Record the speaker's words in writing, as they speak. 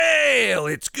Well,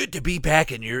 it's good to be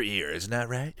back in your ear, isn't that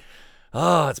right?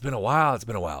 Oh, it's been a while. It's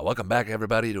been a while. Welcome back,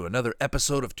 everybody, to another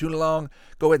episode of Tune Along.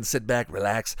 Go ahead and sit back,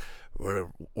 relax.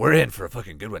 We're in for a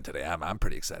fucking good one today. I'm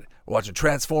pretty excited. We're watching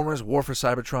Transformers: War for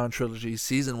Cybertron Trilogy,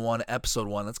 Season 1, Episode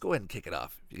 1. Let's go ahead and kick it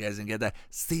off. If you guys didn't get that,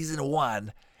 Season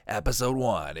 1, Episode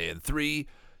 1. In 3,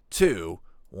 2,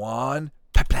 1,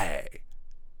 play.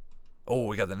 Oh,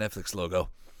 we got the Netflix logo.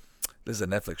 This is a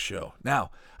Netflix show. Now,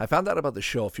 I found out about the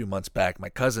show a few months back. My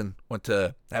cousin went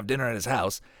to have dinner at his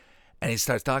house, and he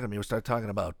starts talking to me. We started talking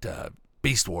about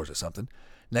Beast Wars or something.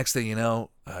 Next thing you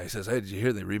know, he says, "Hey, did you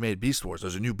hear they remade Beast Wars?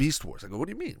 There's a new Beast Wars." I go, "What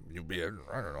do you mean?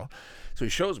 I don't know." So he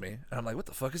shows me, and I'm like, "What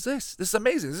the fuck is this? This is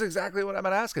amazing. This is exactly what I've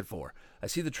been asking for." I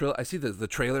see the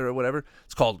trailer or whatever.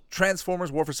 It's called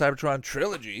Transformers: War for Cybertron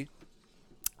Trilogy,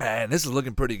 and this is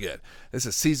looking pretty good. This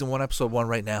is Season 1, Episode 1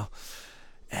 right now,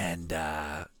 and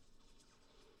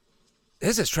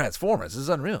this is Transformers. This is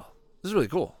unreal. This is really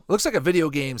cool. It looks like a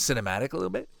video game cinematic a little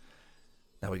bit.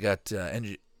 Now we got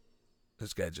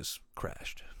this guy just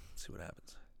crashed. Let's see what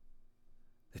happens.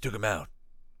 They took him out.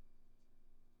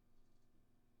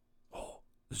 Oh,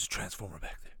 there's a Transformer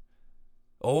back there.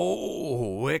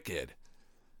 Oh, wicked.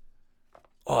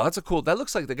 Oh, that's a cool. That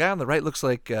looks like the guy on the right looks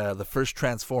like the first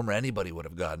Transformer anybody would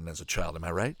have gotten as a child. Am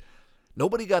I right?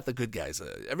 Nobody got the good guys.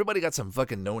 Everybody got some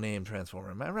fucking no-name Transformer.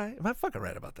 Am I right? Am I fucking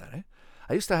right about that, eh?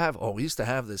 We used to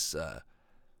have this,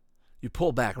 you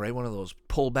pull back, right? One of those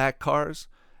pull-back cars.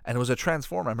 And it was a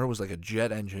Transformer. I remember it was like a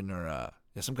jet engine or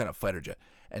some kind of fighter jet.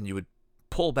 And you would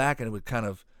pull back and it would kind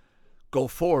of go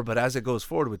forward. But as it goes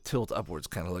forward, it would tilt upwards,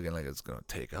 kind of looking like it's going to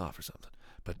take off or something.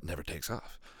 But it never takes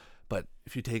off. But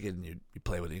if you take it and you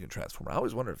play with it, you can transform. I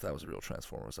always wondered if that was a real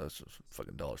Transformer. So that's just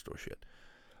fucking dollar store shit.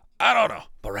 I don't know.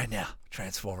 But right now,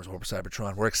 Transformers, War for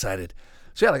Cybertron, we're excited.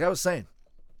 So yeah, like I was saying,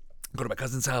 go to my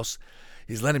cousin's house.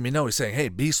 He's letting me know. He's saying, "Hey,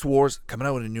 Beast Wars, coming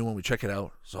out with a new one. We check it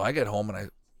out." So I get home and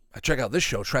I check out this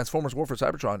show, Transformers: War for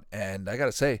Cybertron, and I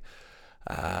gotta say,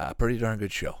 pretty darn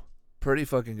good show. Pretty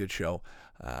fucking good show.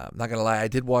 I'm not gonna lie, I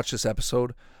did watch this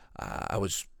episode.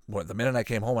 The minute I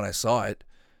came home and I saw it,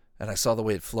 and I saw the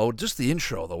way it flowed, just the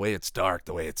intro, the way it's dark,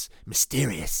 the way it's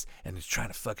mysterious, and it's trying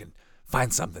to fucking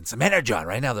find something, some Energon.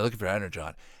 Right now they're looking for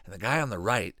Energon, and the guy on the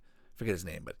right, forget his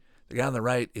name, but the guy on the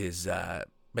right is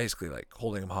basically like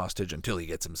holding him hostage until he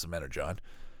gets him some Energon.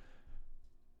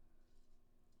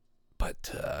 But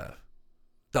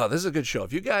no, this is a good show.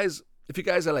 If you guys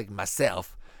are like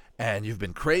myself and you've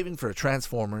been craving for a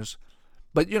Transformers,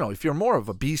 but if you're more of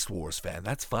a Beast Wars fan,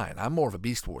 that's fine. I'm more of a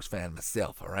Beast Wars fan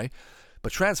myself, all right?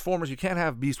 But Transformers, you can't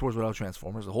have Beast Wars without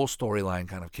Transformers. The whole storyline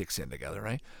kind of kicks in together,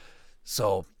 right?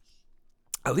 So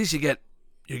at least you're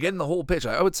getting the whole pitch.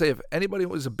 I would say if anybody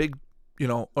was a big,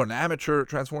 or an amateur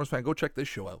Transformers fan, go check this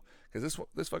show out, because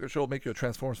this fucking show will make you a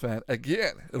Transformers fan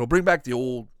again. It'll bring back the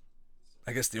old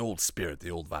spirit, the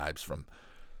old vibes from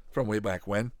way back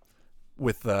when,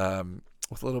 with a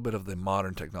little bit of the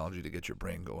modern technology to get your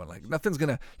brain going. Like you're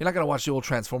not gonna watch the old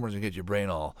Transformers and get your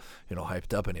brain all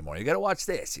hyped up anymore. You gotta watch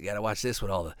this. You gotta watch this with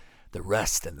all the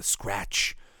rust and the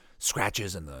scratches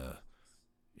and the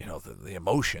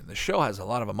emotion. The show has a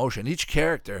lot of emotion. Each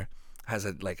character has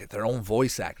their own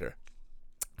voice actor.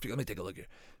 Let me take a look here.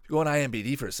 If you go on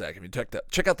IMDb for a second, if you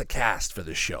check out the cast for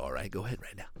this show. All right, go ahead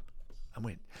right now. I'm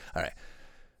waiting. All right.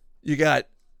 You got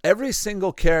every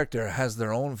single character has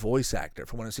their own voice actor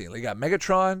from what I've seen. You got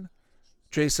Megatron,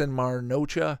 Jason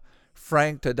Marnocha,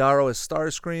 Frank Tadaro as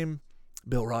Starscream,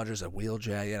 Bill Rogers as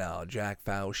Wheeljack, Jack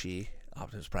Fauci,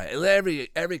 Optimus Prime.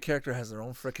 Every character has their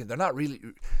own freaking. They're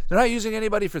not using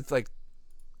anybody for like.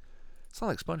 It's not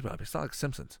like SpongeBob. It's not like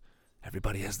Simpsons.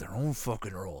 Everybody has their own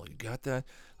fucking role. You got that?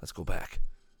 Let's go back.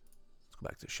 Let's go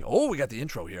back to the show. Oh, we got the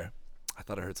intro here. I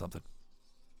thought I heard something.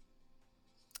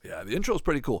 Yeah, the intro is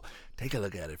pretty cool. Take a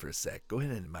look at it for a sec. Go ahead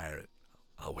and admire it.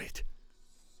 I'll wait.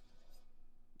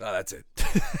 Oh, that's it.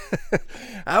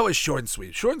 That was short and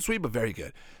sweet. Short and sweet, but very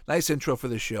good. Nice intro for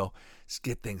the show. Let's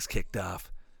get things kicked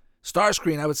off.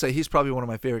 Starscream, I would say he's probably one of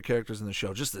my favorite characters in the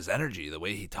show. Just his energy, the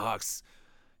way he talks,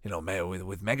 with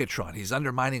Megatron. He's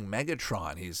undermining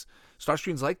Megatron.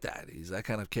 Starscream's like that. He's that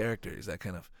kind of character. He's that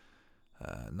kind of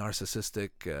narcissistic,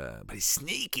 but he's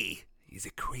sneaky. He's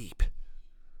a creep.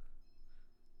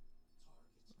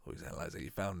 Oh, he's analyzing. He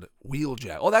found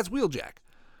Wheeljack. Oh, that's Wheeljack.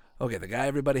 Okay, the guy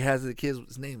everybody has as a kid,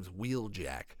 his name's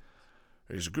Wheeljack.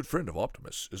 He's a good friend of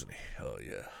Optimus, isn't he? Oh,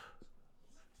 yeah.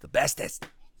 The bestest.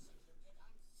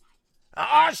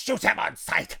 Oh, shoot him on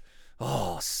sight.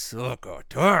 Oh, suck a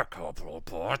dick,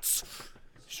 robots.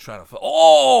 He's trying to...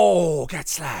 Oh, got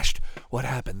slashed. What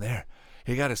happened there?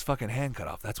 He got his fucking hand cut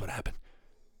off. That's what happened.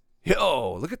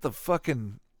 Yo, look at the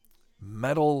fucking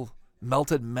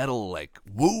melted metal,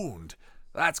 wound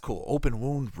That's cool. Open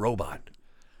wound robot.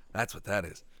 That's what that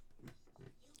is.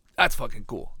 That's fucking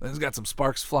cool. It's got some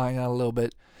sparks flying out a little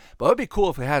bit. But it would be cool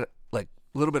if it had like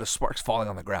a little bit of sparks falling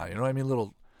on the ground. You know what I mean?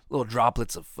 Little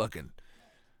droplets of fucking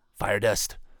fire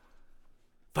dust.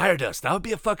 Fire Dust. That would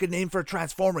be a fucking name for a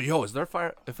Transformer. Yo, is there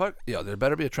fire? Yo, there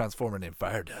better be a Transformer named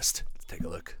Fire Dust. Let's take a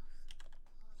look.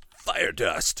 Fire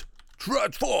Dust.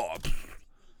 Transform.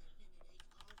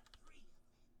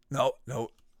 No.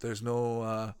 There's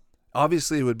no.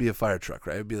 Obviously, it would be a fire truck,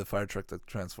 right? It would be the fire truck that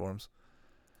transforms.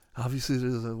 Obviously,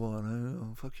 there's a one. I don't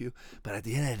know, fuck you. But at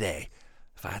the end of the day,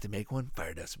 if I had to make one,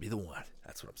 Fire Dust would be the one.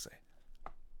 That's what I'm saying.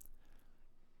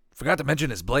 Forgot to mention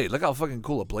his blade. Look how fucking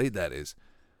cool a blade that is.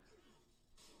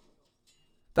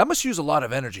 That must use a lot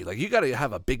of energy. Like, you got to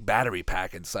have a big battery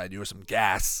pack inside you or some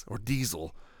gas or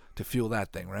diesel to fuel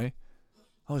that thing, right?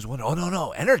 I always wonder,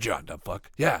 no, Energon, the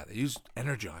fuck. Yeah, they use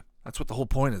Energon. That's what the whole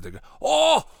point is.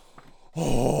 Oh,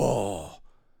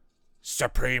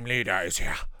 Supreme Leader is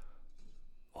here.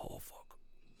 Oh, fuck.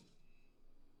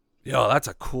 Yo, that's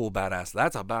a cool badass.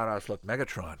 That's a badass look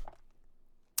Megatron.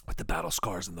 With the battle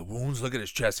scars and the wounds. Look at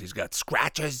his chest. He's got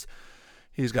scratches.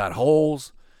 He's got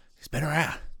holes. He's been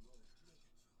around.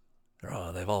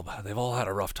 They've all had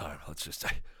a rough time, let's just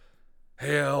say.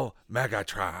 Hail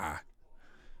Megatron.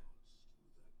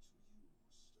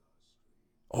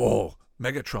 Oh,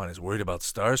 Megatron is worried about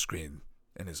Starscream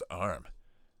in his arm.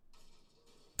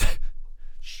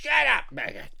 Shut up,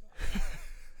 Megat.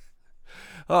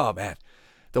 Oh, man.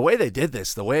 The way they did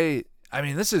this,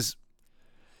 this is,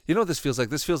 you know what this feels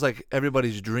like? This feels like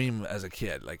everybody's dream as a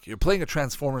kid. Like, you're playing a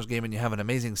Transformers game and you have an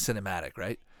amazing cinematic,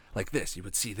 right? Like this, you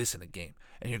would see this in a game.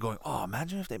 And you're going, oh,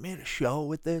 imagine if they made a show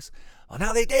with this. Oh,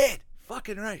 now they did.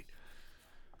 Fucking right.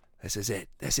 This is it.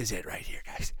 This is it right here,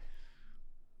 guys.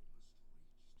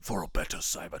 For a better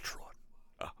Cybertron.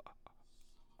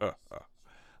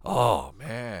 Oh,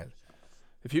 man.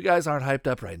 If you guys aren't hyped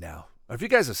up right now, or if you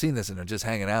guys have seen this and are just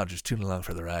hanging out, just tuning along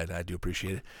for the ride, I do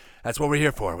appreciate it. That's what we're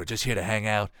here for. We're just here to hang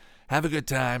out, have a good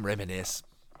time, reminisce.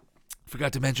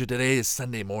 Forgot to mention today is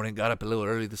Sunday morning. Got up a little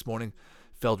early this morning.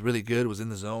 Felt really good. Was in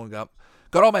the zone. Got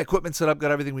all my equipment set up. Got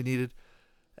everything we needed.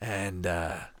 And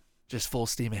just full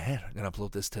steam ahead. I'm going to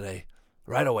upload this today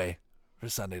right away for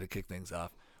Sunday to kick things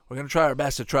off. We're going to try our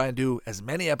best to try and do as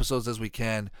many episodes as we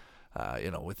can,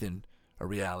 within a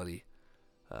reality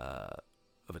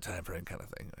of a time frame kind of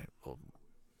thing.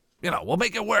 We'll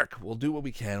make it work. We'll do what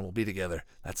we can. We'll be together.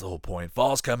 That's the whole point.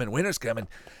 Fall's coming. Winter's coming.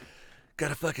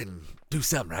 Gotta fucking do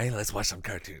something, right? Let's watch some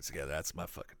cartoons together. That's my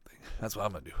fucking thing. That's what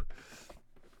I'm going to do.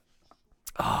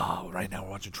 Oh, right now we're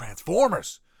watching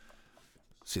Transformers.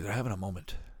 See, they're having a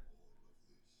moment.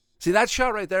 See, that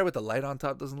shot right there with the light on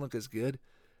top doesn't look as good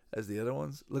as the other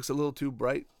ones. It looks a little too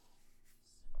bright.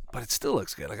 But it still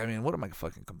looks good. Like, I mean, what am I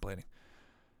fucking complaining?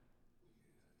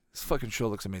 This fucking show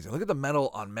looks amazing. Look at the metal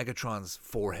on Megatron's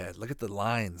forehead. Look at the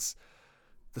lines.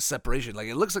 The separation. Like,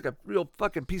 it looks like a real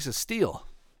fucking piece of steel.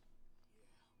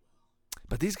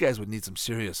 But these guys would need some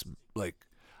serious, like,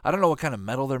 I don't know what kind of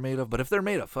metal they're made of, but if they're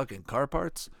made of fucking car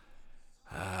parts,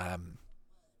 they're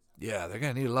going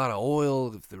to need a lot of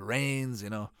oil if it rains, They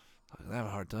have a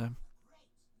hard time.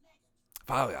 If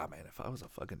I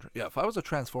was a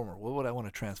Transformer, what would I want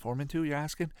to transform into, you're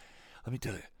asking? Let me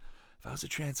tell you. If I was a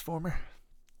Transformer,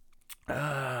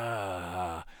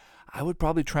 I would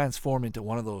probably transform into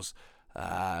one of those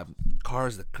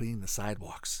cars that clean the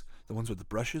sidewalks, the ones with the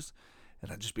brushes,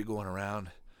 and I'd just be going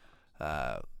around,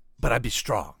 but I'd be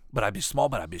strong. But I'd be small,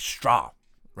 but I'd be strong,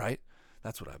 right?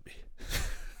 That's what I'd be.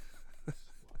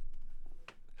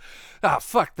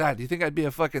 Fuck that. Do you think I'd be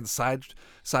a fucking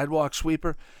sidewalk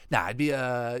sweeper? Nah, I'd be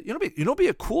be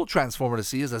a cool Transformer to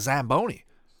see is a Zamboni.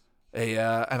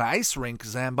 An ice rink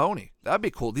Zamboni. That'd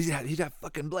be cool. He'd have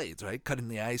fucking blades, right? Cutting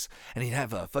the ice, and he'd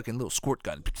have a fucking little squirt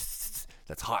gun.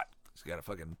 That's hot. He's got to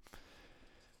fucking,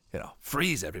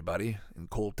 freeze everybody in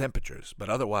cold temperatures. But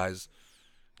otherwise,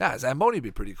 Zamboni would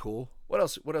be pretty cool. What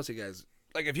else you guys,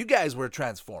 like if you guys were a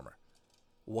Transformer,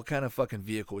 what kind of fucking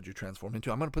vehicle would you transform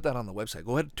into? I'm going to put that on the website.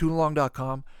 Go ahead to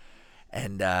tunalong.com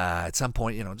and at some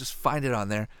point, just find it on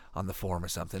there on the forum or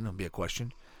something. It'll be a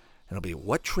question. And it'll be,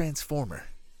 what Transformer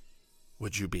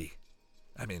would you be?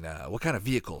 I mean, what kind of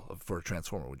vehicle for a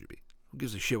Transformer would you be? Who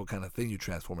gives a shit what kind of thing you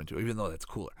transform into, even though that's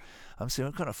cooler? I'm saying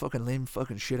what kind of fucking lame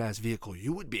fucking shit-ass vehicle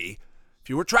you would be if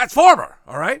you were a Transformer,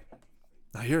 all right?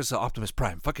 Now here's Optimus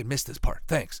Prime. Fucking missed this part.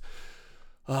 Thanks.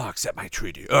 Oh, accept my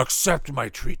treaty. Accept my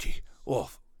treaty.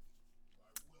 Oh,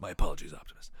 my apologies,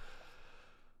 Optimus.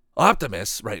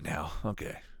 Optimus, right now,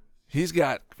 okay, he's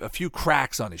got a few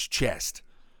cracks on his chest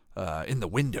in the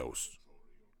windows,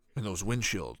 in those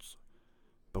windshields.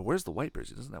 But where's the wipers?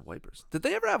 He doesn't have wipers. Did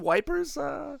they ever have wipers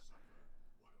on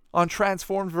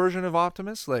transformed version of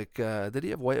Optimus? Like, did he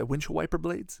have windshield wiper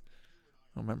blades?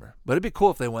 I don't remember. But it'd be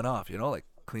cool if they went off, like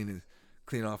clean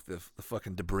off the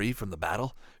fucking debris from the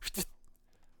battle.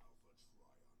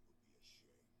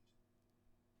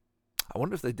 I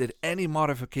wonder if they did any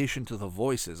modification to the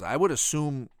voices. I would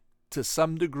assume to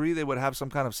some degree they would have some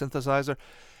kind of synthesizer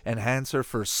enhancer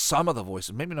for some of the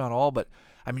voices. Maybe not all, but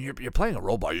I mean, you're playing a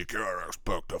robot. You can't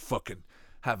expect to fucking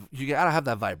have. You gotta have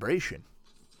that vibration.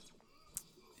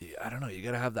 Yeah, I don't know. You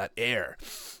gotta have that air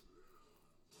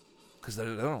because they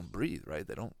don't breathe, right?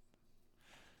 They don't.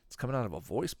 It's coming out of a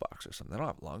voice box or something. They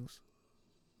don't have lungs,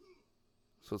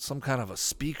 so it's some kind of a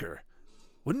speaker.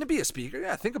 Wouldn't it be a speaker?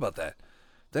 Yeah, think about that.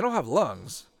 They don't have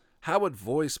lungs. How would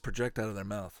voice project out of their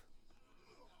mouth?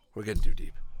 We're getting too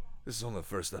deep. This is only the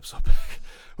first episode.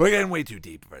 We're getting way too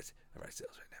deep of our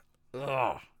sales right now.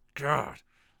 Oh, God.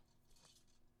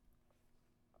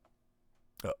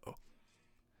 Uh-oh.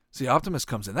 See, Optimus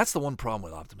comes in. That's the one problem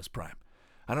with Optimus Prime.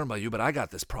 I don't know about you, but I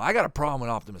got this problem. I got a problem with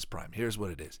Optimus Prime. Here's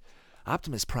what it is.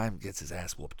 Optimus Prime gets his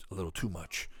ass whooped a little too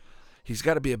much. He's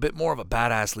got to be a bit more of a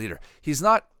badass leader. He's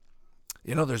not...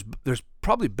 there's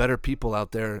probably better people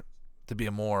out there to be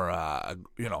a more,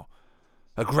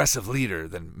 aggressive leader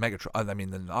than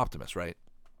Megatron. Than Optimus, right?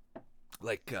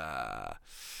 Like,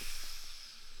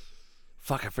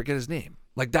 fuck, I forget his name.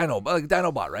 Like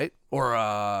Dinobot, right?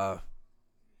 Or,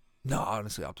 no,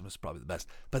 honestly, Optimus is probably the best.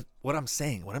 But what I'm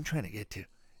trying to get to,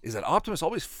 is that Optimus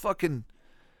always fucking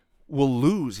will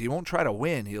lose. He won't try to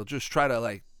win. He'll just try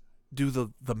to, do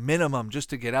the minimum just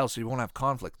to get out so you won't have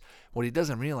conflict. What he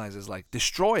doesn't realize is,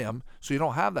 destroy him so you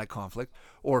don't have that conflict,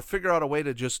 or figure out a way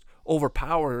to just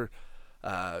overpower,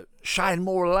 shine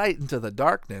more light into the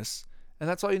darkness, and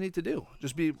that's all you need to do.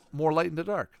 Just be more light in the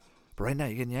dark. But right now,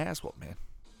 you're getting your ass whooped, man.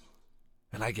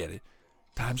 And I get it.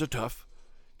 Times are tough.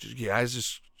 You guys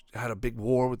just had a big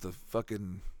war with the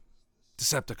fucking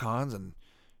Decepticons, and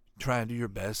try and do your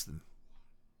best and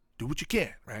do what you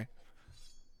can, right?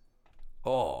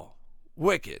 Oh,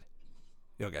 wicked.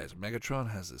 Yo, guys,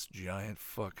 Megatron has this giant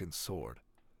fucking sword.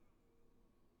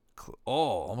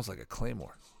 Almost like a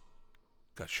claymore.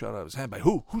 Got shot out of his hand by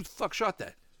who? Who the fuck shot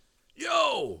that?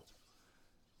 Yo!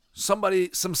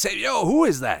 Yo, who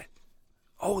is that?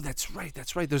 Oh, that's right.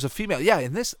 There's a female. Yeah,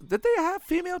 in this, did they have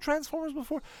female Transformers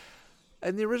before?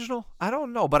 In the original? I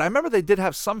don't know, but I remember they did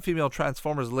have some female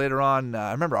Transformers later on.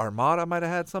 I remember Armada might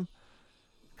have had some.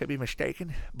 Could be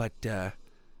mistaken, but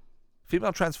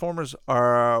female Transformers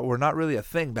were not really a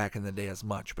thing back in the day as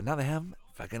much, but now they have them.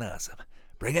 Fucking awesome.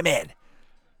 Bring them in.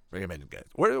 Guys.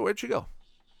 Where'd she go?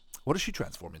 What does she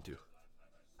transform into?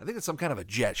 I think it's some kind of a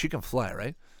jet. She can fly,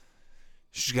 right?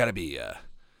 She's got to be able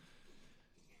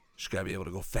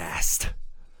to go fast.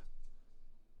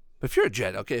 But if you're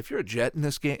a jet in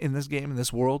this game, in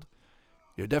this world,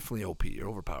 you're definitely OP. You're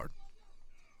overpowered.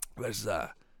 There's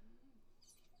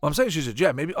I'm saying she's a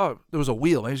jet. Maybe there was a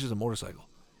wheel. Maybe she's a motorcycle.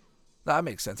 No, that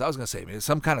makes sense. I was gonna say maybe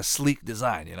some kind of sleek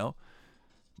design.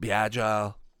 Be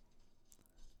agile.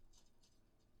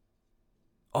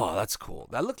 Oh, that's cool.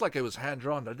 That looked like it was hand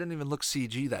drawn. That didn't even look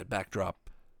CG. That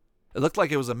backdrop. It looked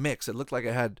like it was a mix. It looked like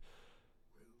it had.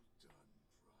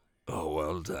 Oh,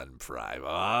 well done, Prime.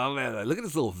 Oh man, look at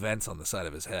his little vents on the side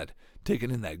of his head, taking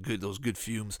in those good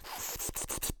fumes.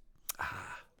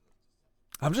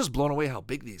 I'm just blown away how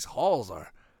big these halls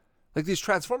are. Like, these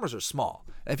Transformers are small.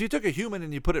 And if you took a human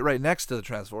and you put it right next to the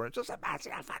Transformer, just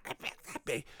imagine how fucking big that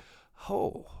be.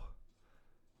 Oh,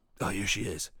 here she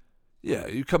is. Yeah,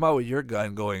 you come out with your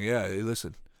gun going, yeah, hey,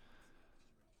 listen,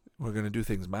 we're going to do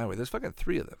things my way. There's fucking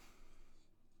 3 of them.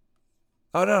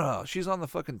 Oh, no. She's on the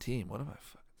fucking team. What am I fucking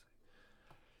saying?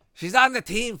 She's on the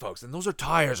team, folks. And those are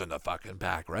tires in the fucking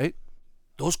back, right?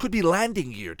 Those could be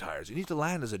landing gear tires. You need to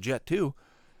land as a jet, too.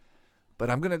 But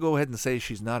I'm going to go ahead and say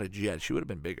she's not a jet. She would have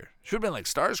been bigger. She would have been like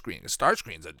Starscream.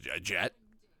 Starscream's a jet.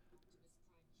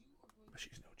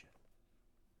 She's no jet.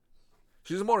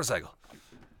 She's a motorcycle.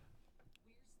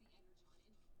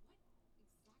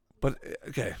 But,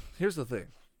 okay, here's the thing.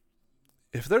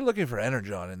 If they're looking for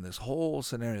Energon in this whole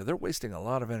scenario, they're wasting a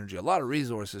lot of energy, a lot of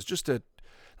resources just to,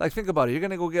 think about it. You're going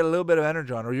to go get a little bit of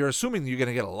Energon, or you're assuming you're going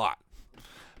to get a lot.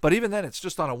 But even then, it's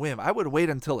just on a whim. I would wait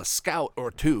until a scout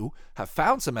or two have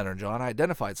found some Energon,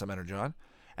 identified some Energon,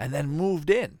 and then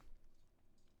moved in.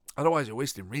 Otherwise, you're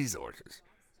wasting resources.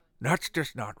 That's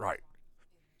just not right.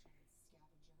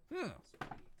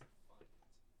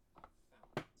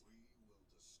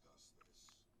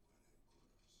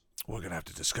 We're going to have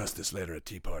to discuss this later at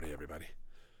Tea Party, everybody.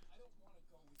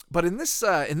 But in this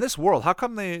world, how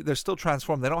come they're still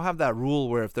transformed? They don't have that rule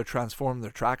where if they're transformed, they're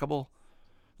trackable?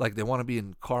 Like they want to be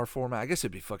in car format. I guess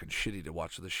it'd be fucking shitty to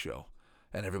watch this show,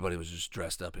 and everybody was just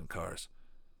dressed up in cars.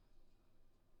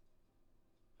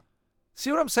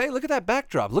 See what I'm saying? Look at that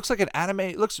backdrop. Looks like an anime.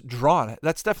 It looks drawn.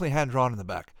 That's definitely hand drawn in the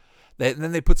back. And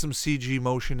then they put some CG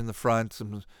motion in the front,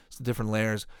 some different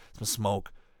layers, some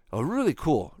smoke. Oh, really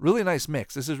cool. Really nice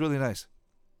mix. This is really nice.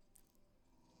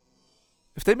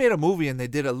 If they made a movie and they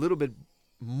did a little bit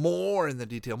more in the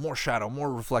detail, more shadow,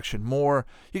 more reflection, more,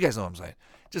 you guys know what I'm saying.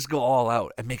 Just go all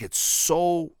out and make it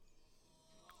so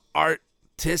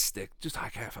artistic. Just, I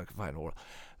can't fucking find a word.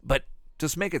 But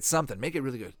just make it something. Make it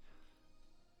really good.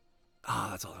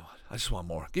 That's all I want. I just want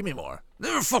more. Give me more.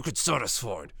 Never fucking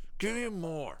satisfied. Give me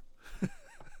more.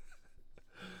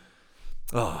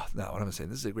 No, what I'm saying,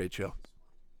 this is a great show.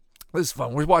 This is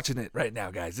fun. We're watching it right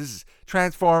now, guys. This is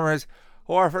Transformers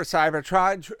War for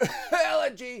Cybertron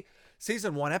Trilogy,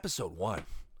 Season 1, Episode 1. I'm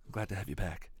glad to have you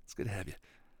back. It's good to have you.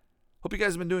 Hope you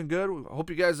guys have been doing good. I hope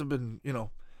you guys have been,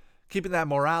 keeping that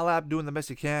morale up, doing the best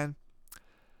you can.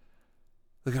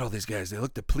 Look at all these guys. They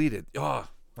look depleted. Oh,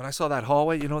 when I saw that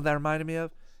hallway, you know what that reminded me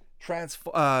of?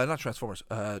 Not Transformers.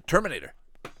 Terminator.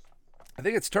 I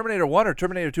think it's Terminator 1 or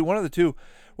Terminator 2, one of the two,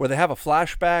 where they have a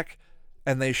flashback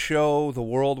and they show the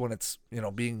world when it's,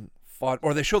 being fought,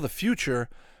 or they show the future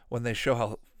when they show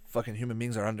how fucking human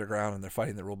beings are underground and they're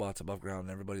fighting the robots above ground and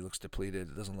everybody looks depleted.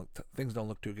 Things don't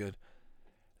look too good.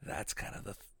 That's kind of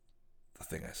the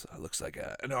thing I saw. It looks like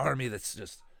an army that's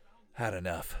just had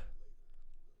enough.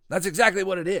 That's exactly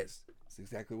what it is. It's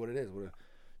exactly what it is.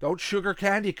 Don't sugar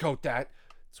candy coat that.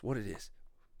 It's what it is.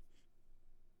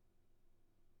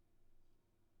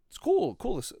 It's cool.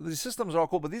 The systems are all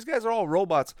cool, but these guys are all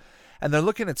robots, and they're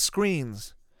looking at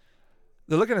screens.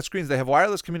 They have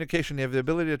wireless communication. They have the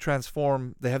ability to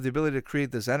transform. They have the ability to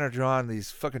create this energon, these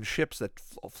fucking ships that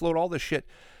float all this shit,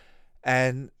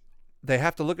 and they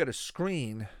have to look at a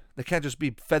screen. They can't just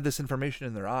be fed this information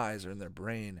in their eyes or in their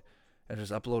brain and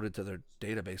just upload it to their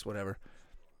database, whatever.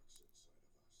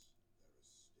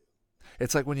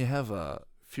 It's like when you have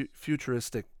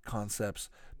futuristic concepts,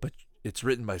 but it's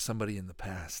written by somebody in the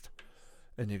past.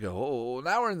 And you go, oh,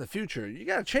 now we're in the future. You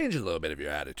got to change a little bit of your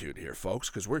attitude here, folks,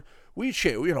 because we're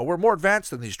more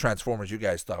advanced than these Transformers you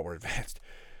guys thought were advanced.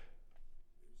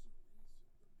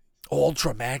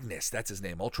 Ultra Magnus, that's his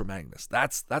name, Ultra Magnus.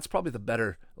 That's probably the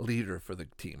better leader for the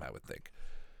team, I would think.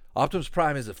 Optimus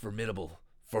Prime is a formidable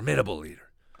leader.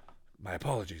 My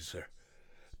apologies, sir.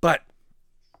 But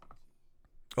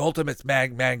Ultimate's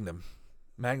Magnum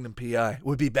PI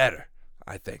would be better,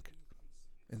 I think,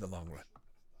 in the long run.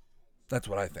 That's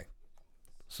what I think.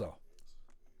 So.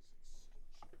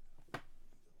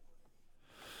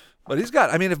 But he's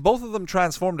got, if both of them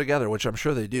transform together, which I'm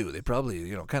sure they do, they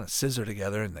probably, kind of scissor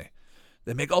together and they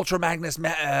make Ultra Magnus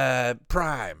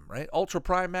Prime, right? Ultra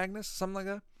Prime Magnus, something like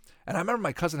that. And I remember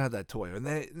my cousin had that toy.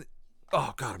 And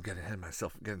oh, God, I'm getting ahead of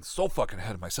myself. I'm getting so fucking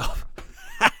ahead of myself.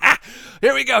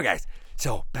 Here we go, guys.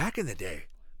 So, back in the day,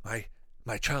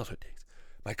 my childhood days,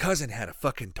 my cousin had a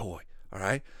fucking toy, all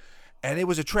right? And it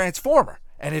was a transformer.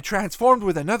 And it transformed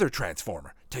with another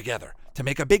transformer together to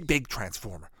make a big, big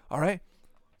transformer, all right?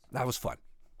 That was fun.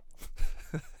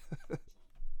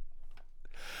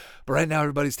 But right now,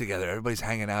 everybody's together. Everybody's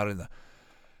hanging out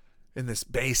in this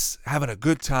base, having a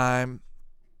good time.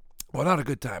 Well, not a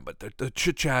good time, but they're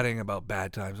chit-chatting about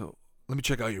bad times. So, let me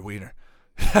check out your wiener.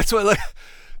 That's what,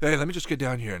 hey, let me just get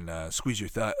down here and squeeze your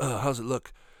thigh. How's it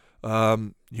look?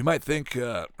 You might think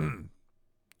you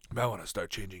might want to start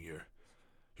changing your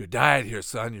diet here,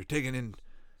 son. You're taking in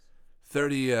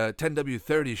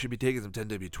 10W30. You should be taking some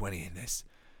 10W20 in this.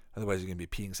 Otherwise, you're going to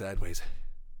be peeing sideways.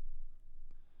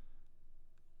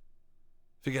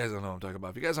 If you guys don't know what I'm talking about.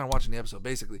 If you guys aren't watching the episode,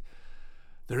 basically,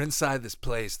 they're inside this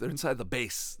place. They're inside the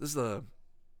base. This is I'm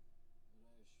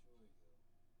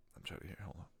trying to hear.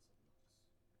 Hold on.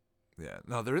 Yeah.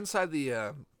 No, they're inside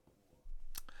the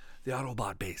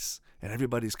Autobot base. And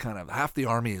everybody's kind of, half the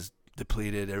army is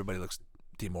depleted. Everybody looks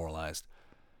demoralized.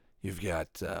 You've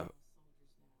got,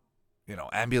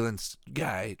 ambulance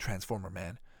guy, Transformer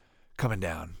man, coming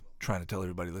down, trying to tell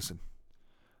everybody, listen,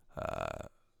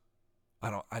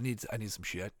 I need some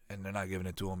shit, and they're not giving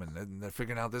it to him, and they're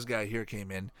figuring out this guy here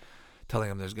came in, telling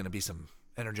him there's going to be some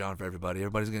energon for everybody.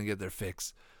 Everybody's going to get their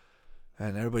fix,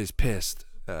 and everybody's pissed.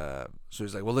 So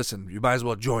he's like, well, listen, you might as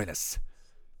well join us.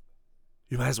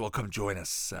 You might as well come join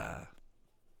us.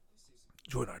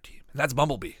 Join our team. And that's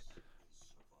Bumblebee,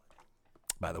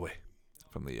 by the way,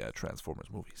 from the Transformers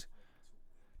movies.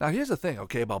 Now, here's the thing,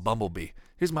 okay, about Bumblebee.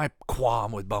 Here's my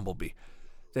qualm with Bumblebee.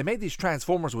 They made these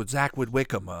Transformers with Zach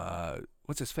Wickham.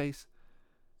 What's his face?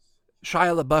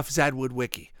 Shia LaBeouf, Zach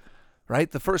Wickham,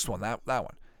 right? The first one, that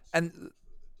one. And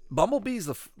Bumblebee's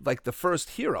the first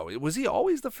hero. Was he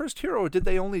always the first hero, or did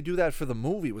they only do that for the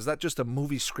movie? Was that just a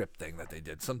movie script thing that they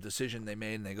did? Some decision they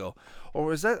made and they go, or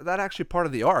was that actually part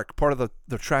of the arc, part of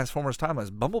the Transformers timeline?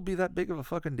 Is Bumblebee that big of a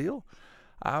fucking deal?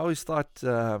 I always thought,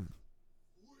 I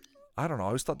don't know, I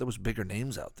always thought there was bigger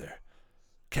names out there.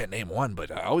 Can't name one,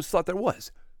 but I always thought there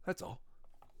was. That's all.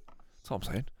 That's all I'm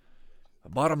saying.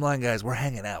 Bottom line, guys, we're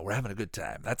hanging out. We're having a good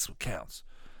time. That's what counts.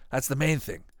 That's the main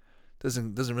thing.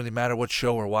 Doesn't really matter what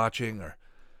show we're watching or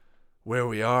where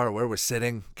we are or where we're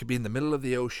sitting. Could be in the middle of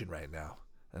the ocean right now.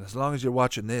 And as long as you're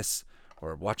watching this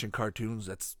or watching cartoons,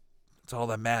 that's all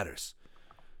that matters.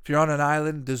 If you're on an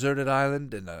island, deserted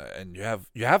island, and you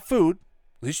have food,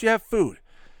 at least you have food.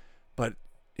 But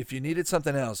if you needed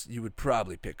something else, you would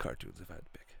probably pick cartoons if I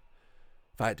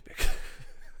had to pick.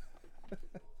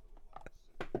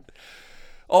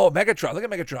 Oh, Megatron. Look at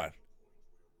Megatron.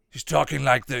 He's talking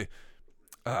like the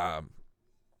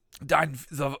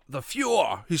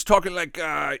Fuhrer. He's talking like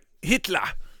Hitler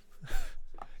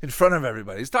in front of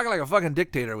everybody. He's talking like a fucking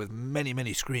dictator with many,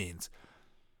 many screens.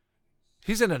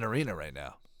 He's in an arena right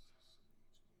now.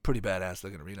 Pretty badass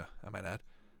looking arena, I might add.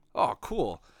 Oh,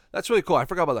 cool. That's really cool. I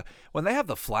forgot about that. When they have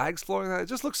the flags flowing, it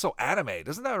just looks so anime.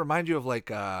 Doesn't that remind you of like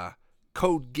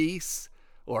Code Geass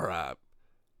or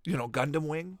Gundam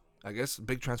Wing? I guess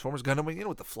big Transformers Gundam Wing,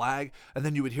 with the flag, and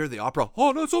then you would hear the opera.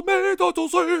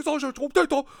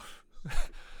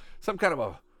 Some kind of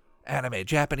a anime,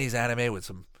 Japanese anime with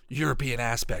some European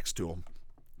aspects to them.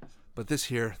 But this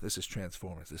is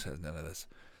Transformers. This has none of this.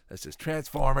 This is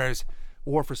Transformers,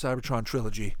 War for Cybertron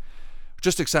trilogy.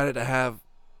 Just excited to have.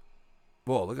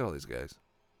 Whoa! Look at all these guys.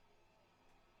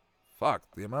 Fuck,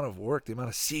 the amount of work, the amount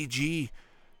of CG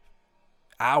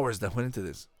hours that went into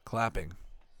this clapping.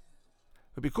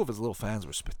 It'd be cool if his little fans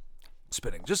were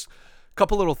spinning. Just a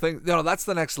couple little things. That's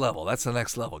the next level. That's the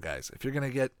next level, guys. If you're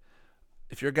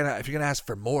gonna ask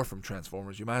for more from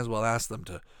Transformers, you might as well ask them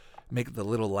to make the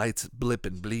little lights blip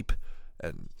and bleep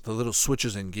and the little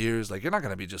switches and gears. Like, you're not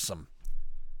gonna be just some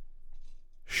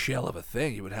shell of a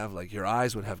thing. You would have, like, your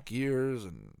eyes would have gears,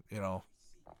 and I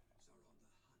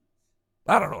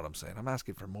don't know what I'm saying. I'm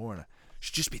asking for more, and I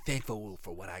should just be thankful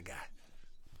for what I got.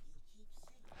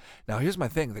 Now, here's my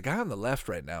thing. The guy on the left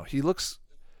right now, he looks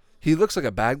like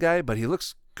a bad guy, but he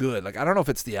looks good. Like, I don't know if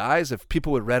it's the eyes, if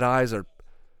people with red eyes are...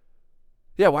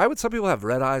 Yeah, why would some people have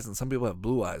red eyes and some people have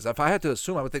blue eyes? If I had to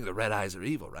assume, I would think the red eyes are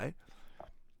evil, right?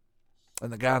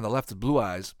 And the guy on the left is blue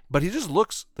eyes. But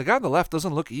the guy on the left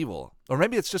doesn't look evil. Or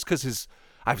maybe it's just because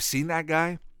I've seen that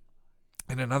guy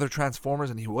in another Transformers,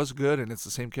 and he was good, and it's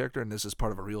the same character, and this is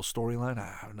part of a real storyline.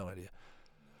 I have no idea.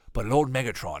 But Lord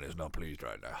Megatron is not pleased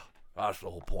right now. That's the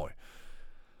whole point.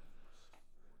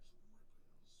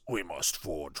 We must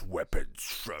forge weapons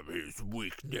from his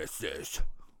weaknesses.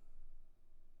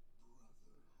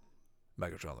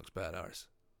 Megatron looks badass.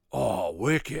 Oh,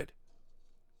 wicked.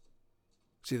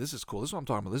 See, this is cool. This is what I'm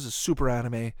talking about. This is super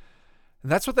anime. And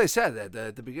that's what they said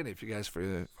at the beginning. If you guys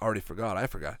already forgot, I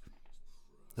forgot.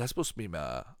 That's supposed to be...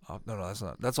 no, that's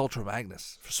not. That's Ultra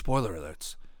Magnus. For spoiler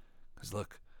alerts. Because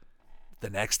look... The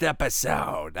next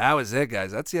episode. That was it,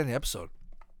 guys. That's the end of the episode.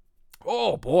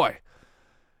 Oh, boy.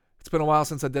 It's been a while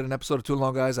since I did an episode of Too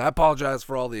Long, guys. I apologize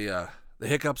for all the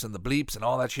hiccups and the bleeps and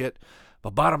all that shit.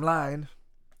 But bottom line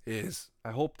is,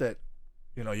 I hope that,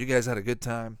 you guys had a good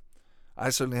time. I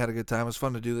certainly had a good time. It was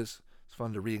fun to do this. It's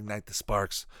fun to reignite the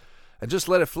sparks. And just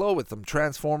let it flow with them.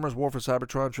 Transformers War for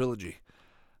Cybertron trilogy.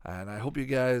 And I hope you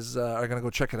guys are going to go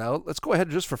check it out. Let's go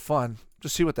ahead just for fun.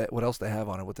 Just see what else they have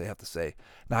on it, what they have to say.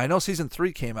 Now, I know Season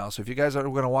 3 came out, so if you guys are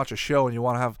going to watch a show and you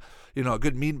want to have, a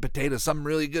good meat and potatoes, something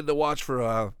really good to watch for,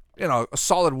 a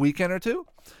solid weekend or two,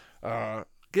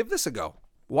 give this a go.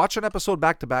 Watch an episode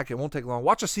back-to-back. It won't take long.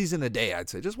 Watch a season a day, I'd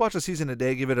say. Just watch a season a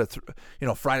day. Give it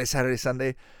a, Friday, Saturday,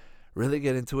 Sunday. Really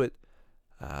get into it.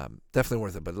 Definitely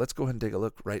worth it. But let's go ahead and take a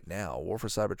look right now. War for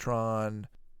Cybertron...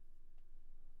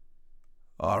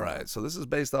 All right, so this is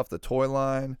based off the toy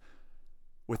line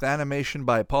with animation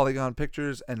by Polygon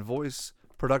Pictures and voice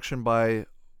production by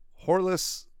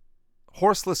Horseless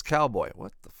Cowboy.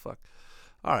 What the fuck?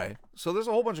 All right, so there's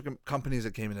a whole bunch of companies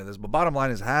that came into this, but bottom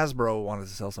line is Hasbro wanted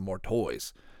to sell some more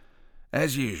toys.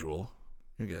 As usual,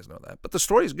 you guys know that. But the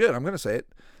story's good, I'm going to say it.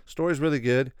 Story's really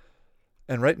good.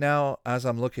 And right now, as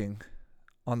I'm looking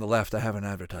on the left, I have an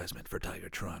advertisement for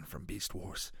Tigertron from Beast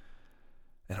Wars.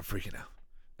 And I'm freaking out.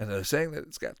 And they're saying that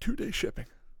it's got 2-day shipping.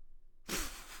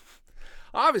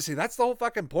 Obviously, that's the whole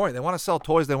fucking point. They want to sell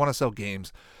toys. They want to sell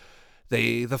games.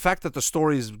 The fact that the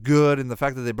story is good and the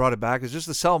fact that they brought it back is just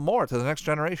to sell more to the next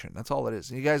generation. That's all it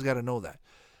is. And you guys got to know that.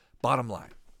 Bottom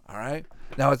line. All right?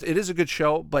 Now, it is a good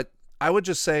show, but I would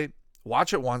just say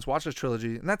Watch it once, watch the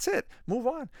trilogy, and that's it. Move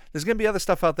on. There's going to be other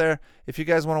stuff out there. If you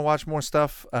guys want to watch more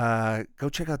stuff, go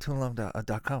check out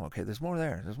toonalong.com, okay? There's more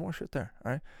there. There's more shit there,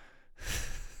 all right?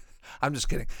 I'm just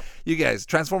kidding. You guys,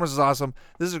 Transformers is awesome.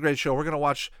 This is a great show. We're going to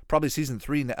watch probably season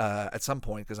 3 at some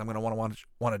point because I'm going to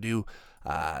want to do,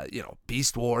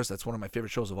 Beast Wars. That's one of my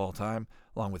favorite shows of all time,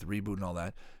 along with Reboot and all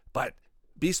that. But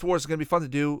Beast Wars is going to be fun to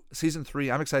do. Season 3,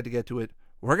 I'm excited to get to it.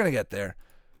 We're going to get there.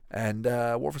 And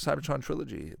War for Cybertron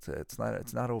trilogy, it's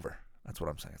not over. That's what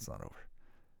I'm saying. It's not over.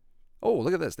 Oh,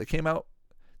 look at this. This came out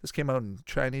in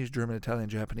Chinese, German, Italian,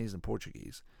 Japanese, and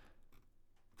Portuguese.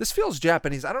 This feels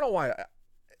Japanese. I don't know why.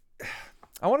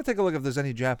 I want to take a look if there's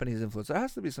any Japanese influence. There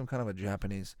has to be some kind of a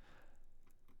Japanese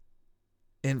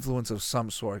influence of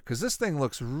some sort. Because this thing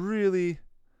looks really...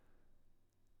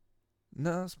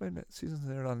 No, it's made seasons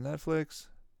aired on Netflix.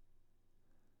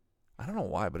 I don't know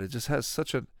why, but it just has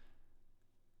such a...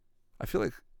 I feel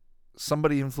like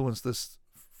somebody influenced this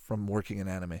from working in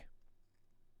anime.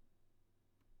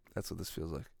 That's what this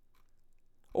feels like.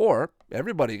 Or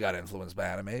everybody got influenced by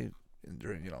anime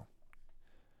during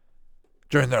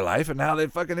their life, and now they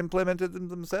fucking implemented them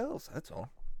themselves. That's all.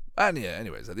 And yeah,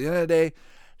 anyways, at the end of the day,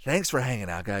 thanks for hanging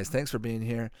out, guys. Thanks for being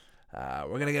here.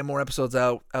 We're gonna get more episodes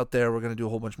out there. We're gonna do a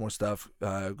whole bunch more stuff.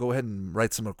 Go ahead and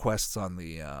write some requests on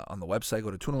the website.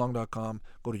 Go to toonalong.com.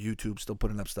 Go to YouTube. Still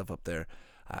putting up stuff up there.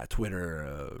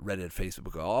 Twitter, Reddit,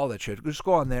 Facebook, all that shit. Just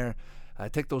go on there,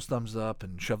 take those thumbs up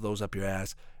and shove those up your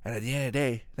ass. And at the end of the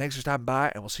day, thanks for stopping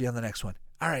by, and we'll see you on the next one.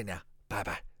 All right now.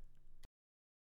 Bye-bye.